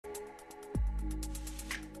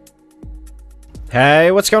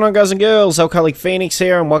Hey, what's going on, guys and girls? Alcoholic Phoenix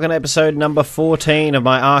here, and welcome to episode number 14 of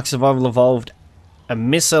my ARK Survival Evolved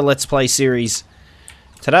Amissa Let's Play series.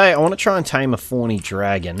 Today, I want to try and tame a Thorny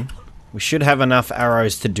dragon. We should have enough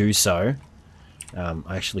arrows to do so. I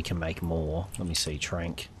actually can make more. Let me see,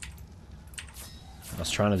 Trank. I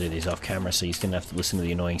was trying to do these off camera, so you didn't have to listen to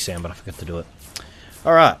the annoying sound, but I forgot to do it.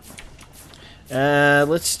 Alright.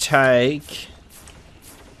 Let's take...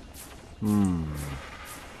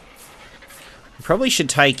 We probably should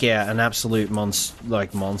take out an absolute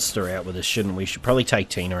monster out with us, shouldn't we? Should probably take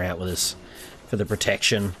Tina out with us for the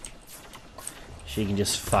protection. She can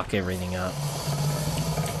just fuck everything up.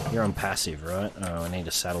 You're on passive, right? Oh, I need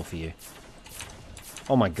a saddle for you.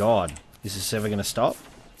 Oh my god. Is this ever gonna stop?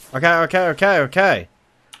 Okay.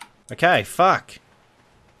 Okay, fuck.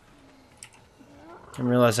 Didn't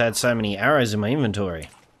realize I had so many arrows in my inventory.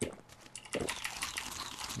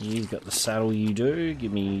 You've got the saddle, you do.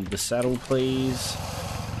 Give me the saddle, please.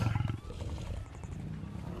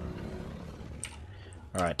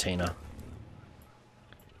 Alright, Tina.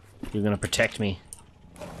 You're gonna protect me.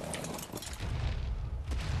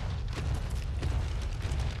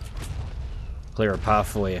 Clear a path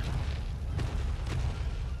for you.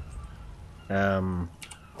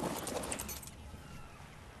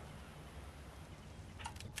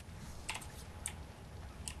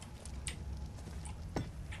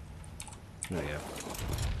 There we go.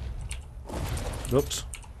 Whoops.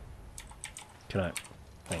 Can I?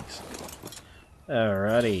 Thanks.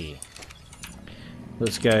 Alrighty.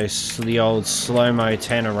 Let's go the old slow-mo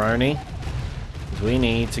Tanneroni. We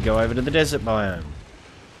need to go over to the desert biome.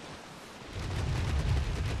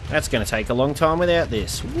 That's going to take a long time without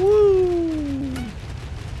this. Woo!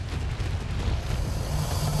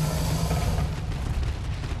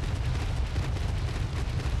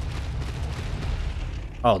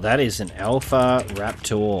 Oh, that is an alpha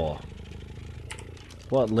raptor.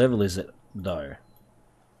 What level is it, though?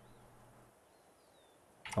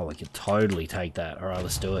 Oh, we could totally take that. Alright,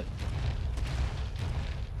 let's do it.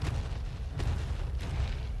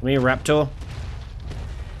 Come here, raptor.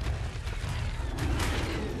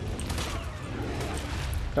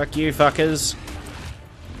 Fuck you, fuckers.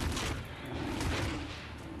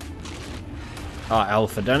 Oh,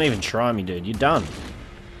 alpha, don't even try me, dude. You're done.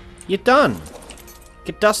 You're done.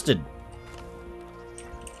 Get dusted.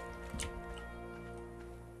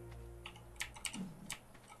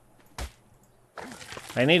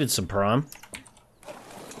 I needed some prime.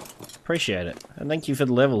 Appreciate it. And thank you for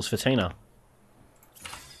the levels for Tina.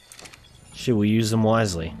 She will use them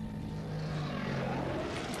wisely.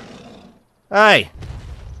 Hey!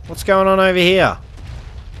 What's going on over here?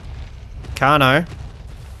 Kano.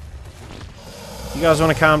 You guys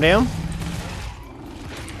want to calm down?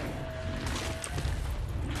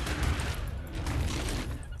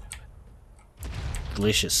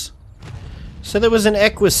 Delicious. So there was an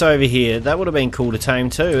Equus over here. That would have been cool to tame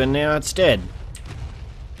too, and now it's dead.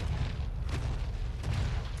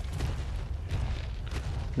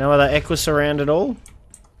 No other Equus around at all?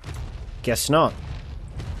 Guess not.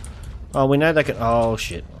 Oh, we know they can... Oh,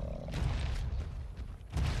 shit.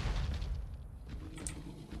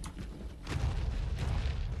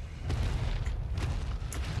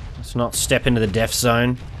 Let's not step into the death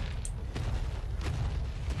zone.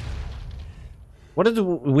 What did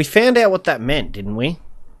we found out what that meant, didn't we?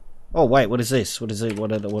 Oh wait, what is this? What is it?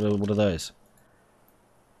 What are those?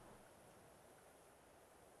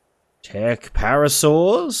 Tech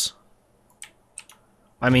parasaurs.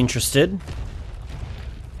 I'm interested.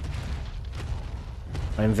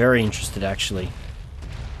 I'm very interested, actually.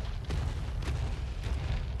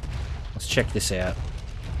 Let's check this out.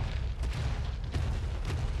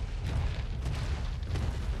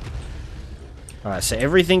 Alright, so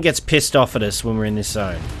everything gets pissed off at us when we're in this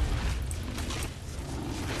zone.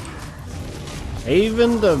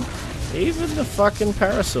 Even the fucking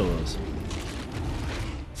parasaurs.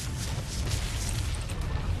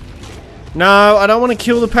 No, I don't want to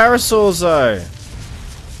kill the parasaurs though.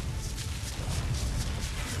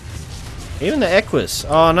 Even the Equus.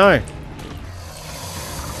 Oh no.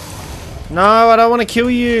 No, I don't want to kill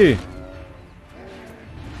you.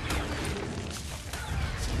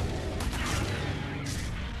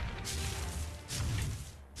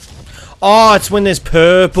 Oh, it's when there's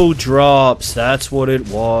purple drops. That's what it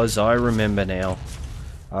was. I remember now.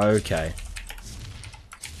 Okay.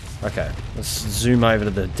 Okay, let's zoom over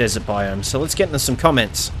to the desert biome. So let's get into some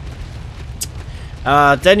comments.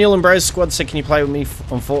 Daniel and Bros Squad said, can you play with me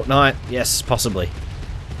on Fortnite? Yes, possibly.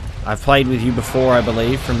 I've played with you before, I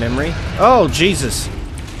believe, from memory. Oh, Jesus.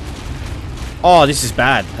 Oh, this is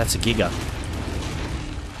bad. That's a giga.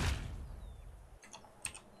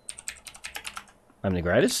 I'm the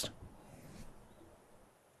greatest.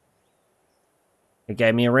 It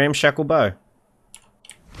gave me a ramshackle bow.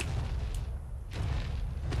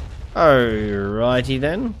 Alrighty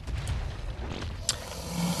then.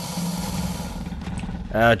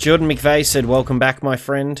 Jordan McVeigh said, welcome back, my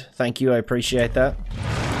friend. Thank you, I appreciate that.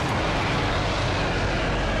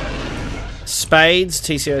 Spades,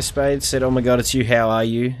 TCO Spades, said, oh my god, it's you, how are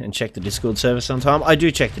you? And check the Discord server sometime. I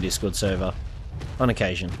do check the Discord server. On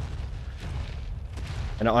occasion.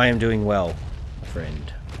 And I am doing well, my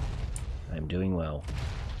friend. I am doing well.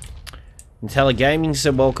 IntelliGaming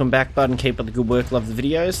said, welcome back, bud, and keep up the good work. Love the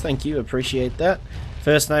videos. Thank you. Appreciate that.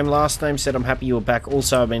 First name, last name said, I'm happy you were back.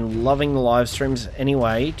 Also, I've been loving the live streams.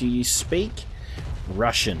 Anyway, do you speak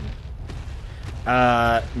Russian?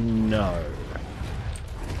 No.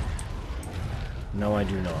 No, I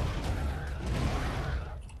do not.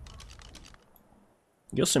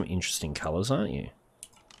 You're some interesting colours, aren't you?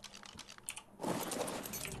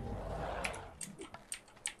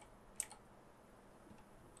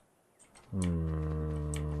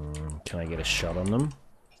 Can I get a shot on them?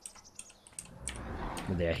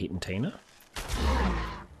 Without hitting Tina?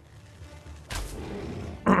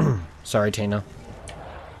 Sorry, Tina.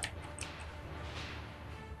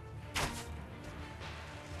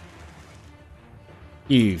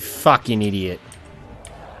 You fucking idiot.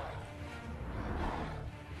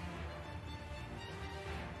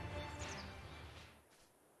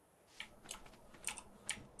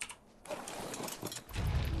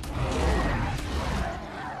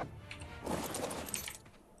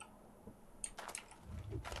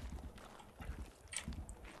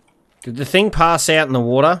 Did the thing pass out in the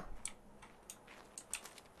water?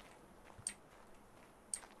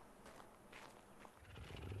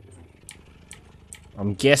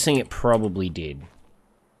 I'm guessing it probably did.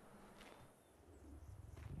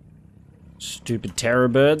 Stupid terror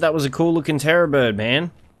bird. That was a cool looking terror bird, man.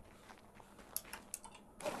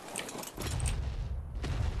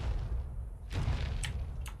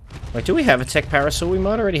 Wait, do we have a tech parasaur? We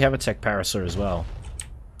might already have a tech parasaur as well.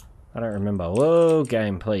 I don't remember. Whoa,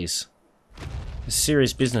 game, please. It's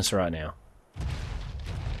serious business right now.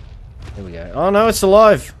 There we go. Oh no, it's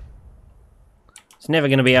alive! It's never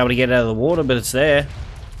going to be able to get out of the water, but it's there.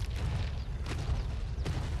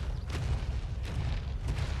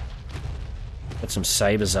 Got some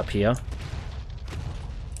sabres up here.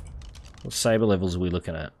 What sabre levels are we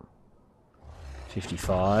looking at?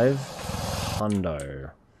 55. Hundo.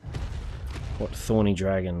 What Thorny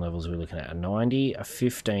Dragon levels are we looking at? A 90, a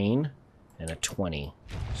 15, and a 20.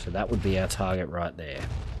 So that would be our target right there.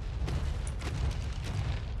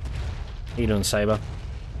 How you doing, Sabre?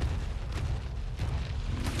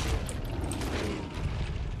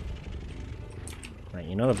 Mate,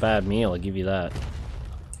 you're not a bad meal, I'll give you that.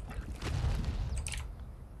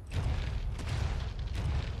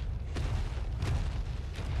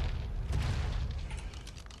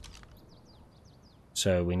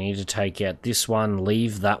 So we need to take out this one,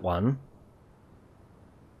 leave that one.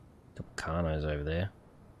 Couple Carnos over there.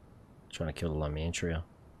 Trying to kill the Lomantria.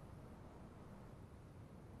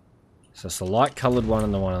 So it's the light coloured one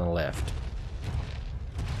and the one on the left.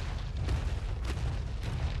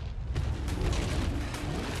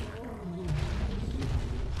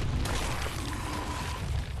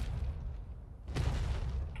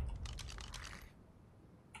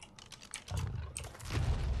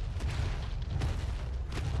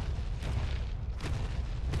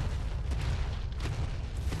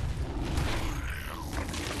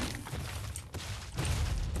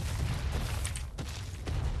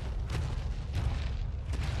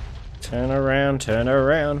 Turn around, turn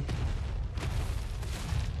around.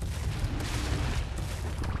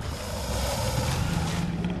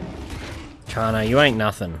 Carno, you ain't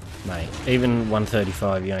nothing, mate. Even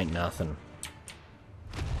 135, you ain't nothing.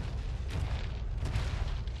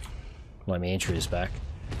 Lomantria is back.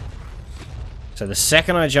 So the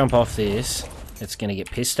second I jump off this, it's gonna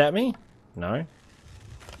get pissed at me? No?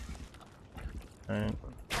 Alright.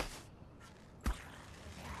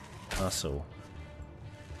 Hustle.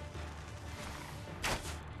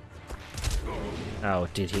 Oh,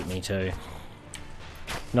 it did hit me too.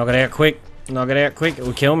 Knock it out quick. Knock it out quick. It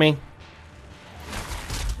will kill me.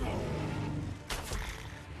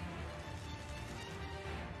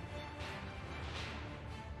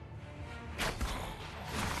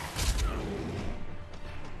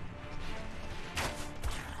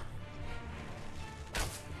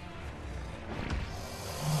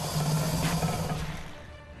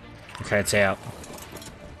 Okay, it's out.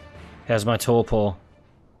 How's my torpor?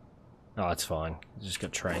 Oh, it's fine. It just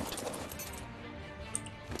got tranked.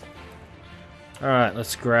 Alright,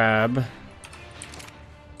 let's grab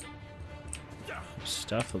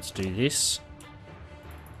stuff. Let's do this.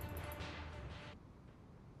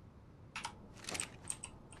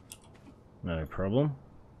 No problem.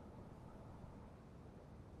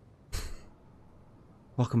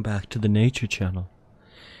 Welcome back to the Nature Channel.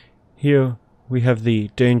 Here we have the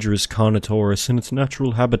dangerous Carnotaurus in its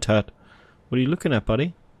natural habitat. What are you looking at,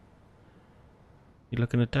 buddy? You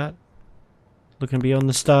looking at that? Looking beyond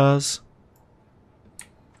the stars?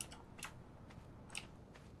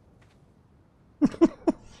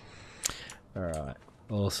 Alright,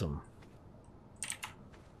 awesome.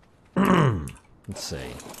 Let's see.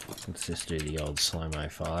 Let's just do the old slow-mo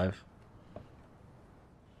 5.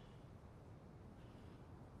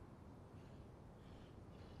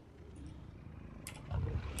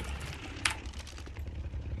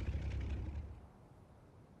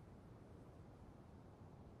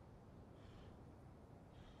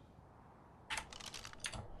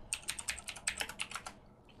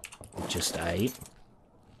 Just 8.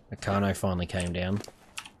 Meccano finally came down.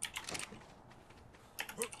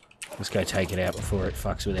 Let's go take it out before it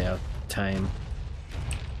fucks with our tame.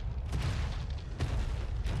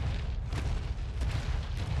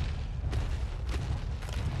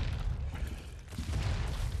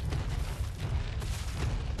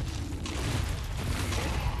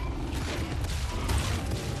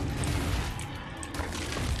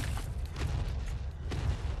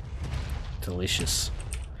 Delicious.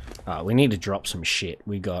 We need to drop some shit.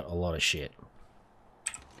 We got a lot of shit.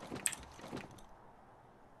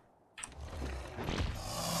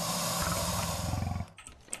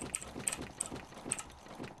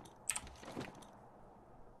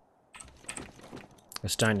 I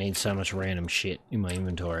just don't need so much random shit in my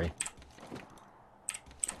inventory.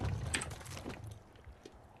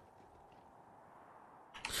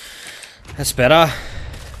 That's better.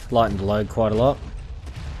 Lightened the load quite a lot.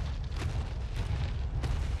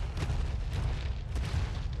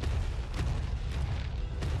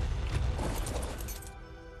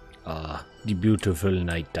 The beautiful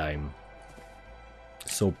night time.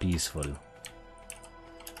 So peaceful.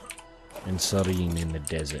 And serene in the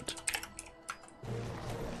desert.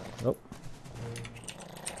 Oh.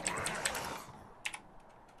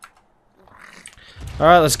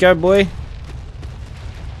 Alright, let's go, boy.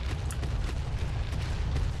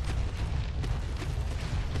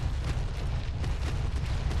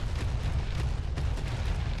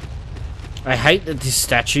 I hate that this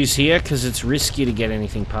statue's here because it's risky to get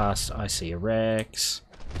anything past. I see a Rex.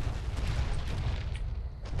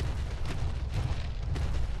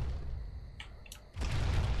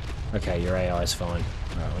 Okay, your AI is fine.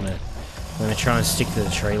 Alright, I'm gonna try and stick to the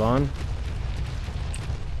tree line.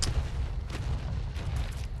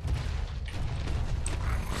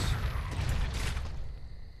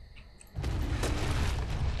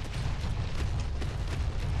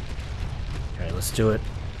 Okay, let's do it.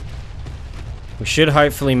 We should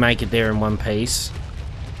hopefully make it there in one piece.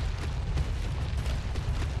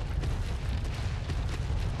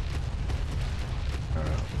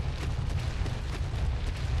 Alright.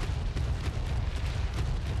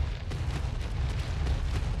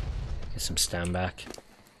 Get some stam back.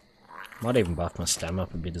 Might even buff my stam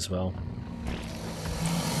up a bit as well.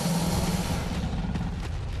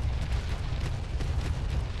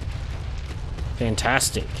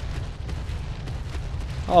 Fantastic.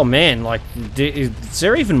 Oh man, like, is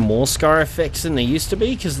there even more scar effects than there used to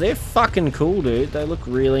be? Because they're fucking cool, dude. They look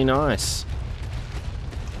really nice.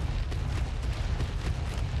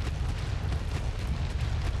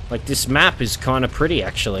 Like, this map is kind of pretty,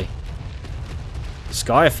 actually.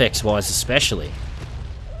 Sky effects wise, especially.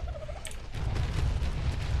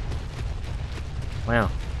 Wow.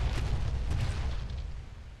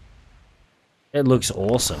 It looks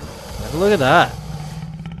awesome. Like, look at that.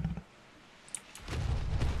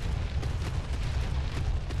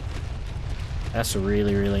 That's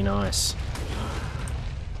really, really nice.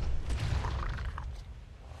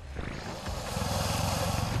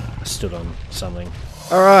 I stood on something.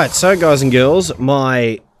 Alright, so guys and girls,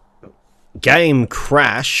 my game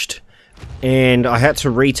crashed and I had to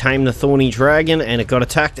retame the Thorny dragon and it got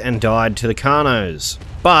attacked and died to the Carnos.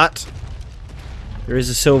 But there is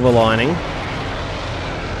a silver lining.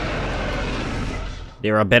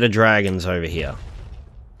 There are better dragons over here.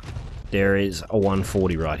 There is a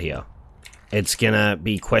 140 right here. It's gonna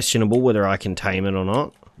be questionable whether I can tame it or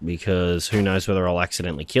not, because who knows whether I'll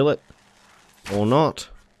accidentally kill it or not.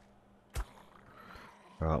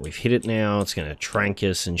 Alright, we've hit it now. It's gonna trank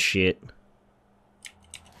us and shit.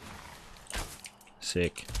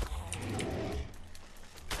 Sick.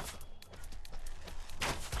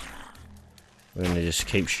 We're gonna just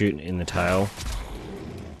keep shooting it in the tail.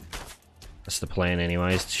 That's the plan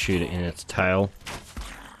anyways, to shoot it in its tail.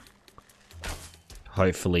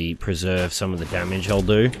 hopefully preserve some of the damage I'll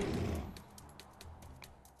do.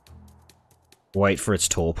 Wait for its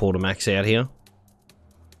torpor to max out here.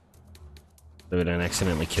 So we don't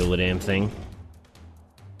accidentally kill the damn thing.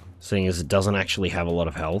 Seeing as it doesn't actually have a lot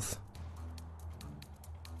of health.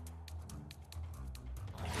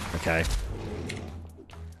 Okay.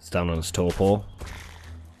 It's done on its torpor.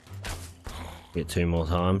 Get 2 more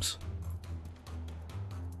times.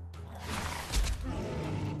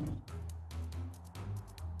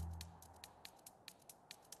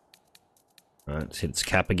 Alright, let's hit its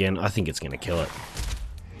cap again. I think it's going to kill it.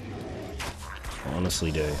 I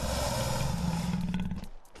honestly do.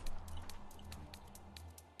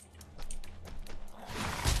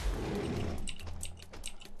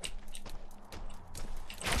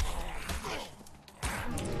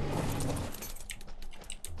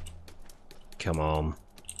 Come on.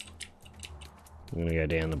 I'm going to go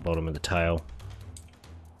down the bottom of the tail.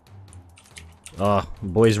 Oh, the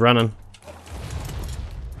boy's running.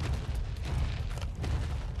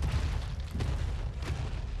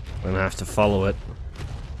 I'm gonna have to follow it.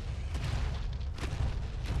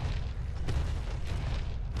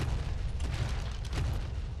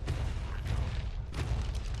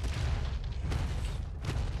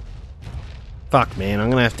 Fuck, man,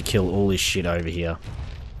 I'm gonna have to kill all this shit over here.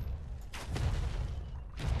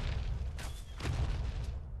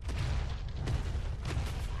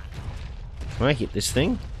 Can I hit this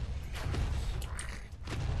thing?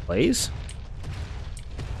 Please?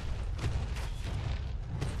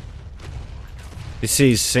 This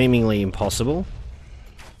is seemingly impossible.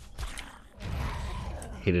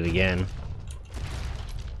 Hit it again.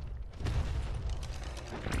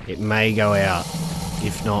 It may go out.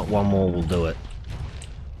 If not, one more will do it.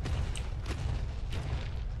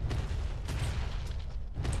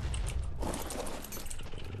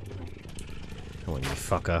 Come on, you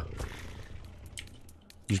fucker.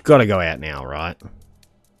 You've got to go out now, right?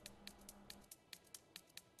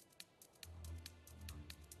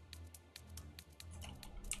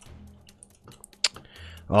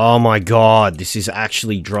 Oh my god, this is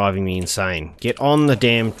actually driving me insane. Get on the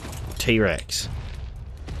damn T-Rex.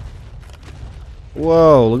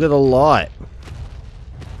 Whoa, look at the light.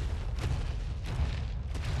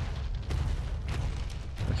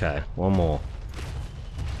 Okay, one more.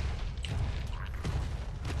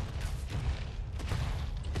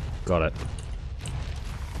 Got it.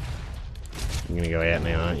 You're gonna go out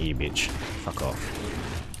now, aren't you, bitch? Fuck off.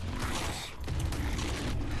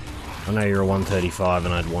 I know you're a 135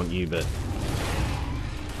 and I'd want you, but...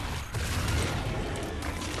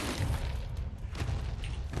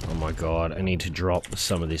 Oh my god, I need to drop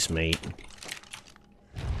some of this meat.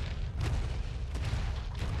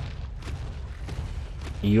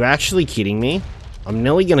 Are you actually kidding me? I'm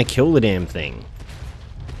nearly gonna kill the damn thing.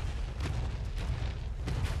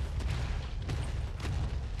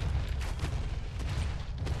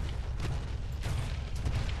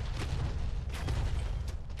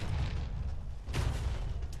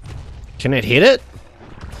 Can it hit it?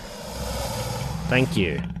 Thank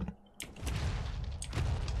you.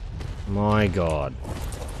 My god.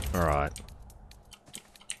 Alright.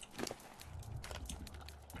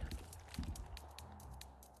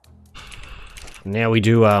 Now we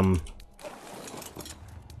do,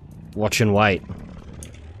 watch and wait.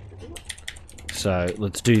 So,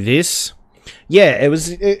 let's do this. Yeah,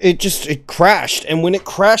 it crashed, and when it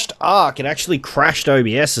crashed ARK, it actually crashed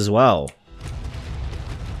OBS as well.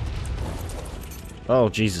 Oh,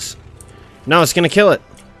 Jesus. No, it's gonna kill it.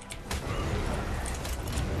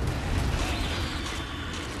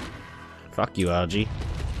 Fuck you, RG.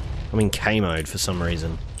 I'm in K mode for some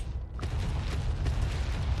reason.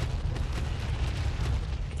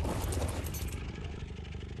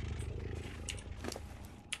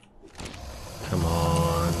 Come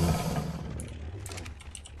on.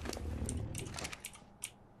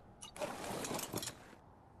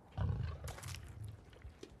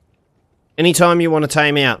 Anytime you want to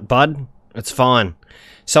tame out, bud, it's fine.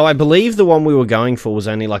 So I believe the one we were going for was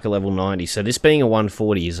only like a level 90, so this being a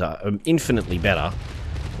 140 is infinitely better.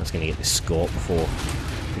 I'm just going to get this scorp before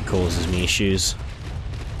it causes me issues.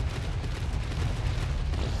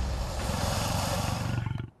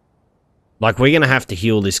 Like, we're going to have to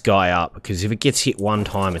heal this guy up, because if it gets hit one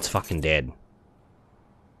time, it's fucking dead.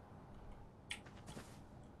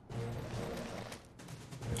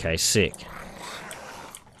 Okay, sick.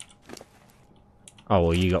 Oh,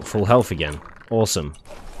 well, you got full health again. Awesome.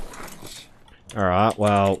 Alright,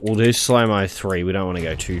 well, we'll do slow-mo 3. We don't want to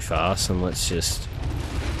go too fast, and let's just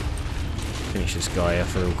finish this guy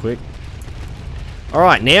off real quick.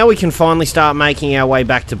 Alright, now we can finally start making our way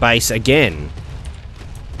back to base again.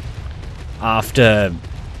 after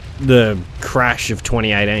the crash of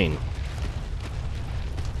 2018.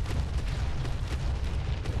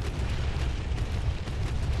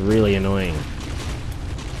 Really annoying.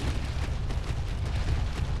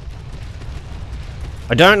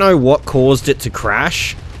 I don't know what caused it to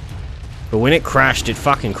crash, but when it crashed, it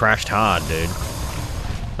fucking crashed hard, dude.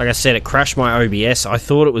 Like I said, it crashed my OBS. I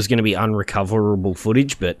thought it was going to be unrecoverable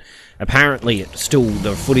footage, but apparently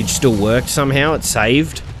the footage still worked somehow. It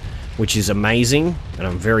saved, which is amazing, and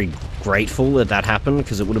I'm very grateful that that happened,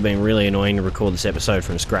 because it would have been really annoying to record this episode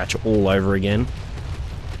from scratch all over again.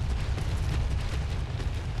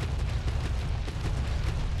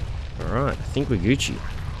 Alright, I think we're Gucci.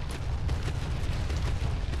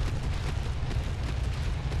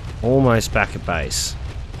 Almost back at base.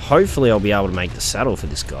 Hopefully I'll be able to make the saddle for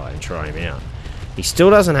this guy and try him out. He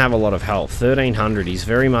still doesn't have a lot of health. 1300. He's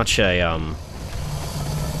very much a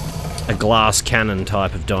glass cannon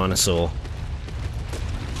type of dinosaur.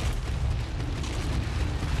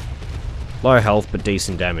 Low health but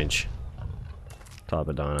decent damage type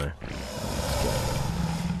of dino.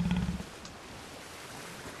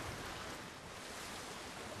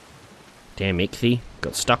 Damn ichthy.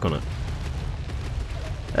 Got stuck on it.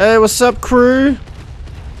 Hey, what's up, crew?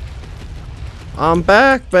 I'm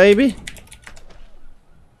back, baby.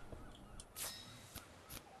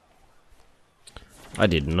 I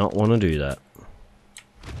did not want to do that.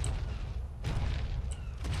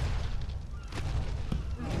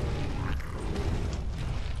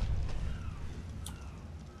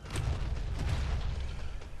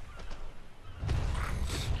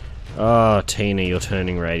 Oh, Tina, your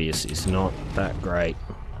turning radius is not that great.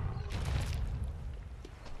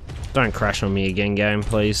 Don't crash on me again, game,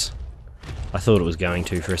 please. I thought it was going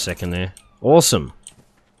to for a second there. Awesome.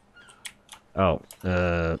 Oh,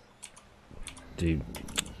 do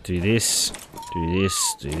this, do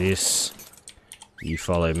this, do this. You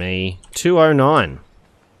follow me. 209.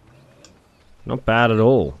 Not bad at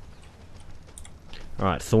all.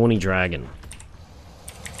 Alright, Thorny Dragon.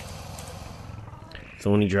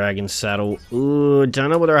 Thorny Dragon saddle. Ooh, don't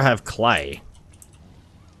know whether I have clay.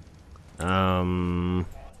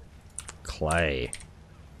 Clay.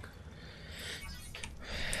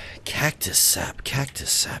 Cactus sap, cactus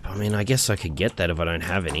sap. I mean, I guess I could get that if I don't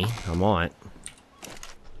have any. I might.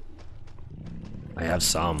 I have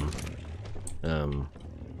some.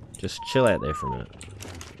 Just chill out there for a minute.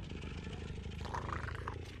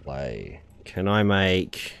 Clay. Can I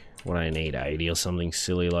make... what do I need? 80 or something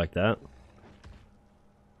silly like that?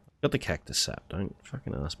 Got the cactus sap. Don't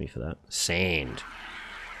fucking ask me for that. Sand.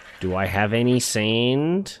 Do I have any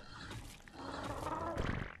sand?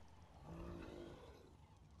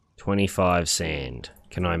 25 sand.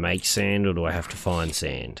 Can I make sand, or do I have to find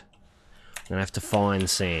sand? I'm gonna have to find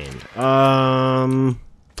sand. I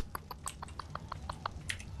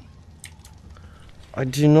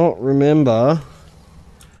do not remember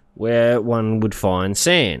where one would find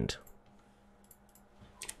sand.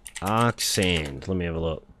 ARK sand. Let me have a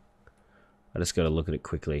look. I just gotta look at it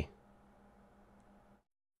quickly.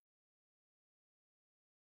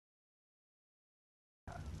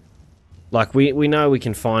 Like, we know we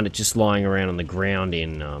can find it just lying around on the ground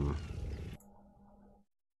in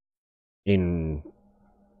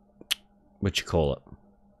what you call it?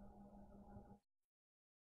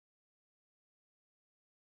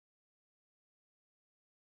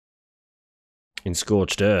 In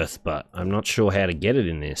Scorched Earth, but I'm not sure how to get it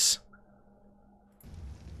in this.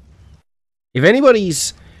 If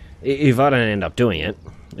I don't end up doing it,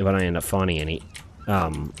 if I don't end up finding any,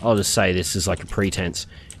 I'll just say this is like a pretense.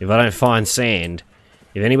 If I don't find sand,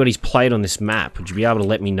 if anybody's played on this map, would you be able to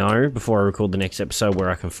let me know before I record the next episode where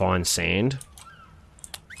I can find sand?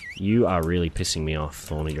 You are really pissing me off,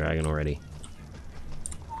 Thorny Dragon, already.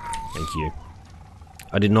 Thank you.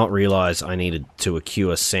 I did not realize I needed to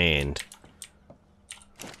accrue sand.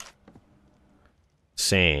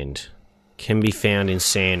 Sand. Can be found in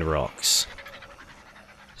sand rocks.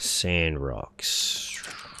 Sand rocks.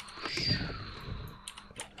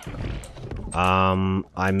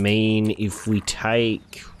 I mean, if we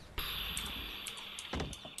take...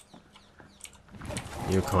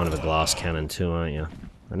 You're kind of a glass cannon too, aren't you?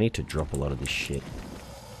 I need to drop a lot of this shit.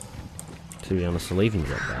 To be honest, I'll even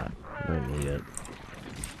drop that. I don't need it.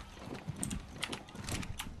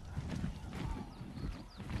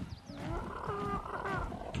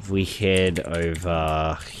 If we head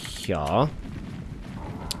over here,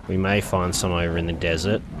 we may find some over in the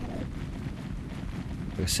desert.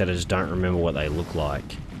 Like I said, I just don't remember what they look like,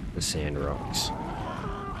 the sand rocks.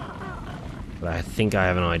 But I think I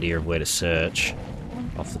have an idea of where to search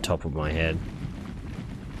off the top of my head.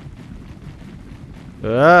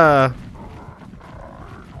 Ah!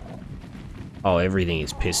 Oh, everything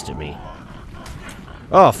is pissed at me.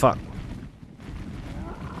 Oh, fuck.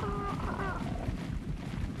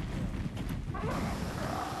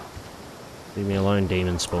 Leave me alone,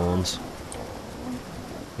 demon spawns.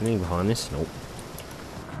 Anything behind this? Nope.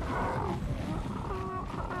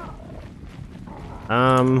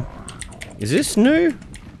 Is this new?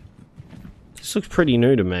 This looks pretty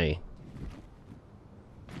new to me.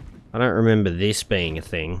 I don't remember this being a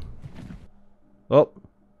thing. Oh.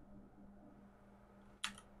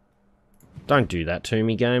 Don't do that to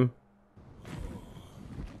me, game.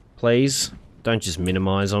 Please. Don't just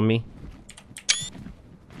minimize on me.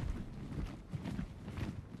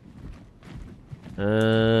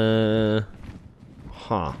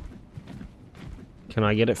 Huh. Can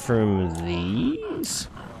I get it from these?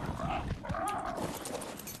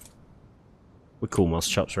 We're cool moss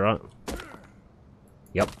chops, right?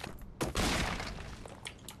 Yep.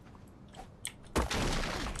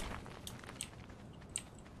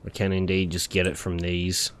 I can indeed just get it from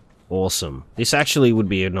these. Awesome. This actually would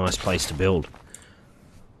be a nice place to build.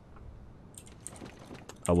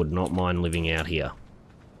 I would not mind living out here.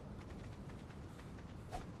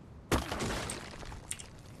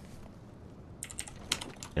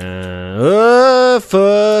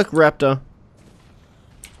 Fuck, raptor.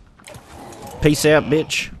 Peace out,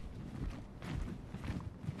 bitch.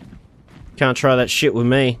 Can't try that shit with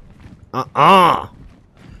me. Not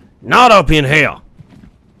up in here.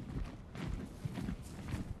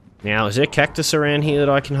 Now, is there cactus around here that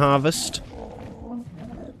I can harvest?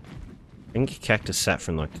 I can get cactus sap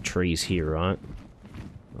from, like, the trees here, right?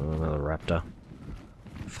 Oh, another raptor.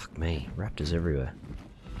 Fuck me, raptors everywhere.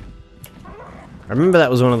 I remember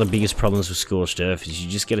that was one of the biggest problems with Scorched Earth, is you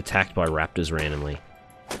just get attacked by raptors randomly.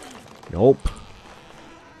 Nope.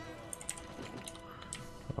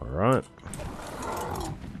 Alright.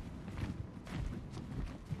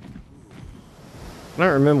 I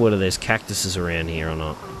don't remember whether there's cactuses around here or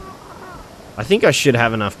not. I think I should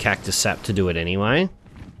have enough cactus sap to do it anyway.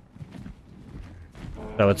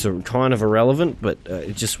 So it's kind of irrelevant, but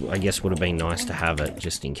it just, I guess, would have been nice to have it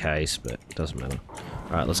just in case, but it doesn't matter.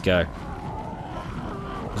 Alright, let's go.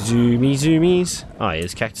 Zoomy zoomies. Oh, yeah,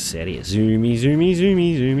 there's cactus out here. Zoomy zoomy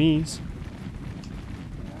zoomy zoomies.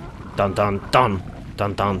 Dun dun dun.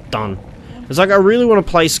 Dun dun dun. It's like I really want to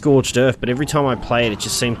play Scorched Earth, but every time I play it, it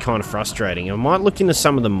just seemed kind of frustrating. I might look into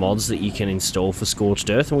some of the mods that you can install for Scorched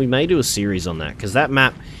Earth, and we may do a series on that, because that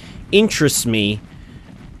map interests me.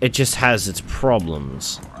 It just has its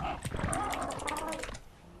problems.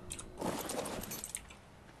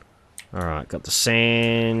 Alright, got the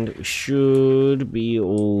sand. We should be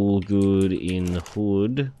all good in the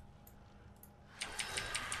hood.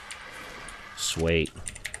 Sweet.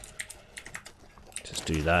 Just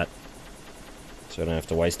do that. So I don't have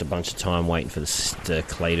to waste a bunch of time waiting for the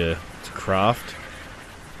clay to craft.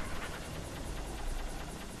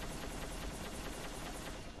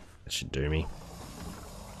 That should do me.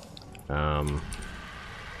 I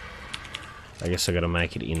guess I gotta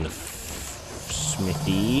make it in the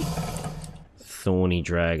smithy. Thorny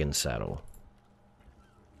dragon saddle.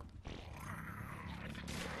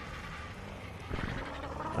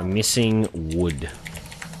 I'm missing wood.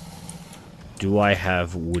 Do I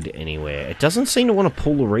have wood anywhere? It doesn't seem to want to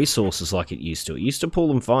pull the resources like it used to. It used to pull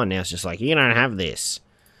them fine. Now it's just like, you don't have this.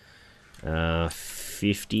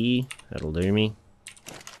 50. That'll do me.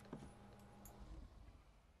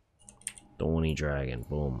 Thorny dragon.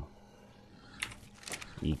 Boom.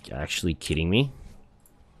 You actually kidding me?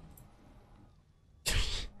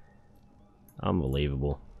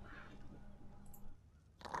 Unbelievable.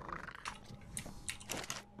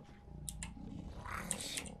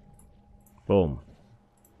 Boom.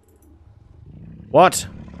 What?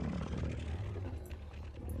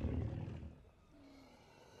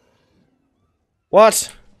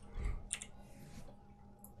 What?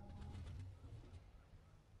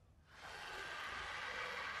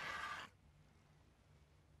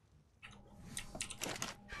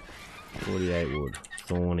 Wood.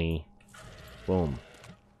 Thorny. Boom.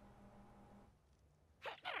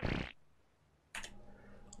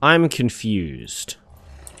 I'm confused.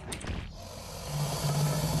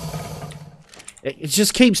 It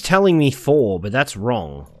just keeps telling me 4, but that's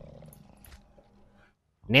wrong.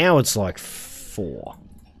 Now it's like 4.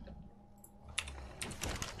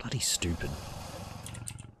 Bloody stupid.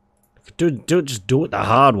 Just do it the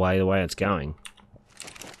hard way, the way it's going.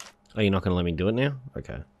 Oh, you're not going to let me do it now?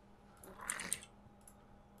 Okay.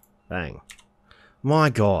 Bang. My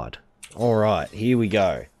god. Alright, here we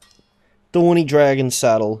go. Thorny dragon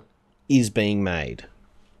saddle is being made.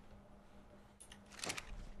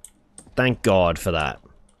 Thank God for that.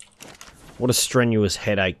 What a strenuous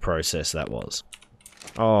headache process that was.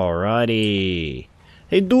 Alrighty.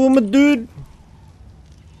 Hey, doing my dude?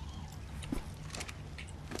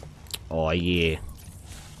 Oh, yeah.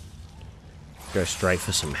 Go straight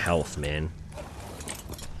for some health, man.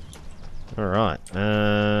 Alright.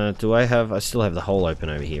 Do I have... I still have the hole open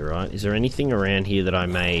over here, right? Is there anything around here that I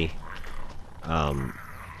may... How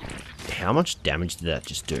much damage did that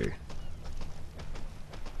just do?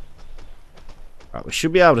 Right, we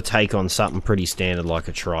should be able to take on something pretty standard like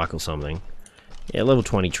a trike or something. Yeah, level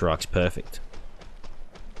 20 trike's perfect.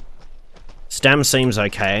 Stam seems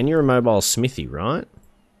okay, and you're a mobile smithy, right?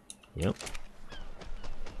 Yep.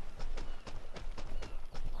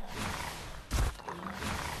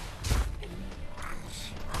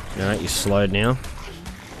 Alright, you're slowed now.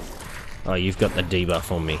 Oh, you've got the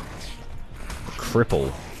debuff on me.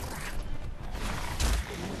 Cripple.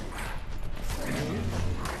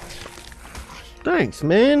 Thanks,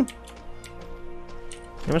 man.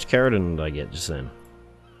 How much keratin did I get just then?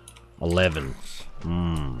 11.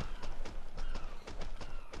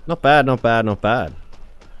 Not bad, not bad, not bad.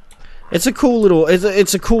 It's a cool little.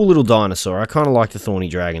 It's a cool little dinosaur. I kind of like the Thorny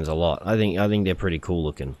dragons a lot. I think they're pretty cool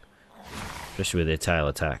looking, especially with their tail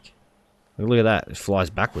attack. Look at that! It flies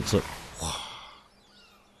backwards. Look.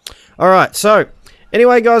 All right, so.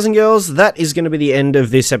 Anyway, guys and girls, that is going to be the end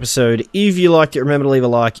of this episode. If you liked it, remember to leave a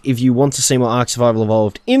like. If you want to see more Ark Survival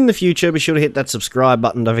Evolved in the future, be sure to hit that subscribe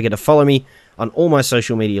button. Don't forget to follow me on all my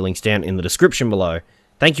social media links down in the description below.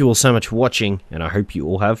 Thank you all so much for watching, and I hope you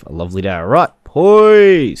all have a lovely day. Alright,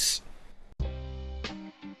 peace!